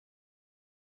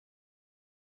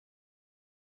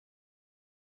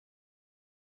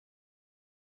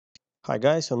Hi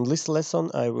guys, on this lesson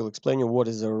I will explain you what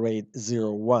is a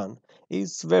RAID-01.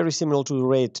 It's very similar to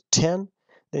RAID-10.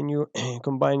 Then you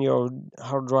combine your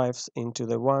hard drives into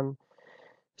the one.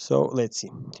 So let's see.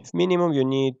 Minimum you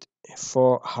need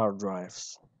 4 hard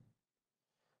drives.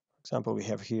 For example, we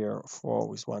have here 4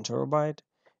 with 1 terabyte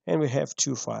and we have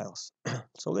 2 files.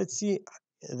 So let's see.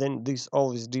 Then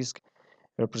all this disk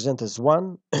represent as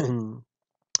one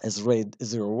as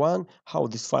RAID-01, how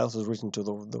these files is written to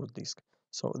the disk.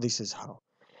 So this is how.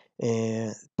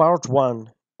 Part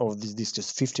 1 of this disk is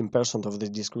 15% of the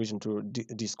disk written to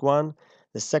disk 1,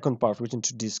 the second part written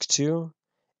to disk 2,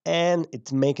 and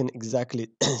it's making exactly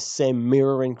same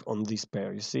mirroring on this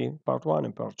pair. You see, part 1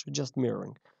 and part 2, just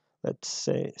mirroring. Let's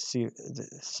say, see the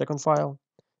second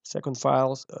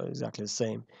files exactly the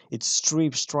same. It's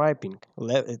striping,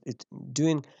 it's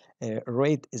doing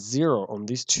RAID 0 on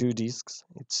these 2 disks.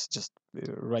 It's just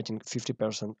writing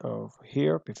 50% of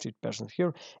here, 50%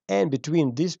 here, and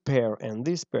between this pair and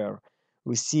this pair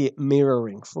we see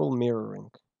mirroring, full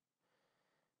mirroring.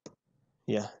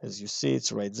 Yeah, as you see,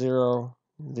 it's RAID 0,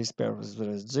 this pair is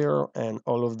RAID 0, and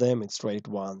all of them it's RAID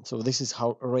 1. So this is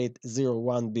how RAID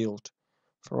 01 built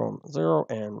from 0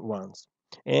 and 1s.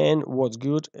 And what's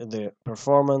good, the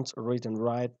performance, read and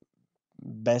write,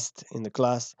 best in the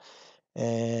class.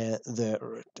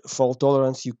 The fault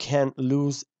tolerance, you can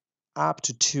lose up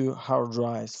to 2 hard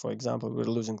drives. For example, we're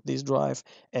losing this drive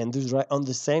and this drive on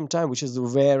the same time, which is a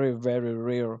very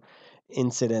rare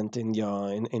incident in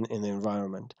your in the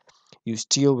environment. You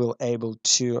still will able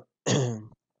to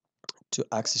to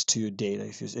access to your data.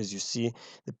 If you, as you see,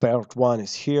 the part 1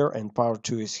 is here and part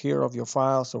 2 is here of your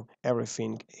file, so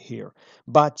everything here.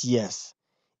 But yes,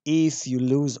 if you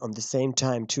lose on the same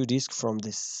time 2 disks from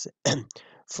this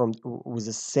from with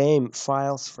the same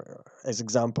files, as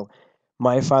example,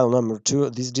 my file number 2,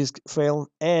 this disk failed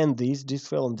and this disk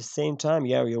failed on the same time,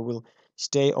 yeah, you will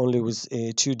stay only with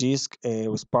 2 disks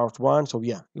with part 1, so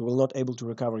yeah, you will not able to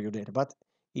recover your data. But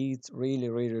it's really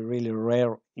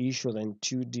rare issue than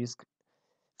 2 disks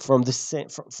from the same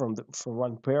from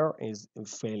one pair is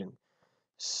failing.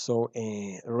 So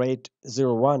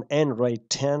RAID-01 and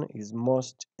RAID-10 is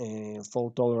most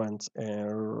fault tolerant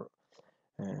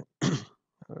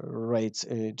rates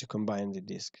to combine the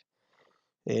disk.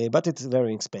 But it's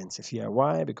very expensive. Yeah,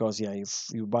 why? Because yeah, if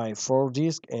you buy 4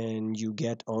 disks and you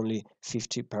get only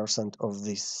 50% of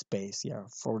this space. Yeah,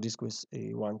 4 disks with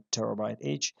 1 terabyte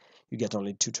each, you get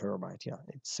only 2 terabyte. Yeah,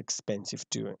 it's expensive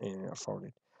to afford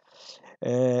it.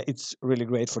 It's really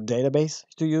great for database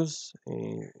to use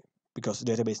because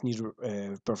database needs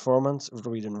performance,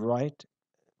 read and write,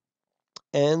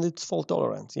 and it's fault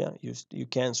tolerant. Yeah, you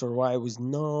can survive with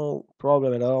no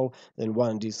problem at all. Then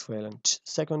one disk failing,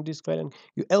 second disk failing,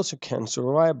 you also can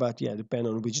survive, but yeah, depend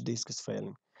on which disk is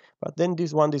failing. But then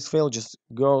this one disk fail, just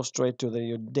go straight to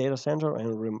your data center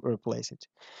and replace it.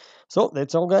 So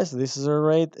that's all, guys. This is a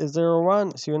RAID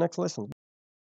 01. See you next lesson.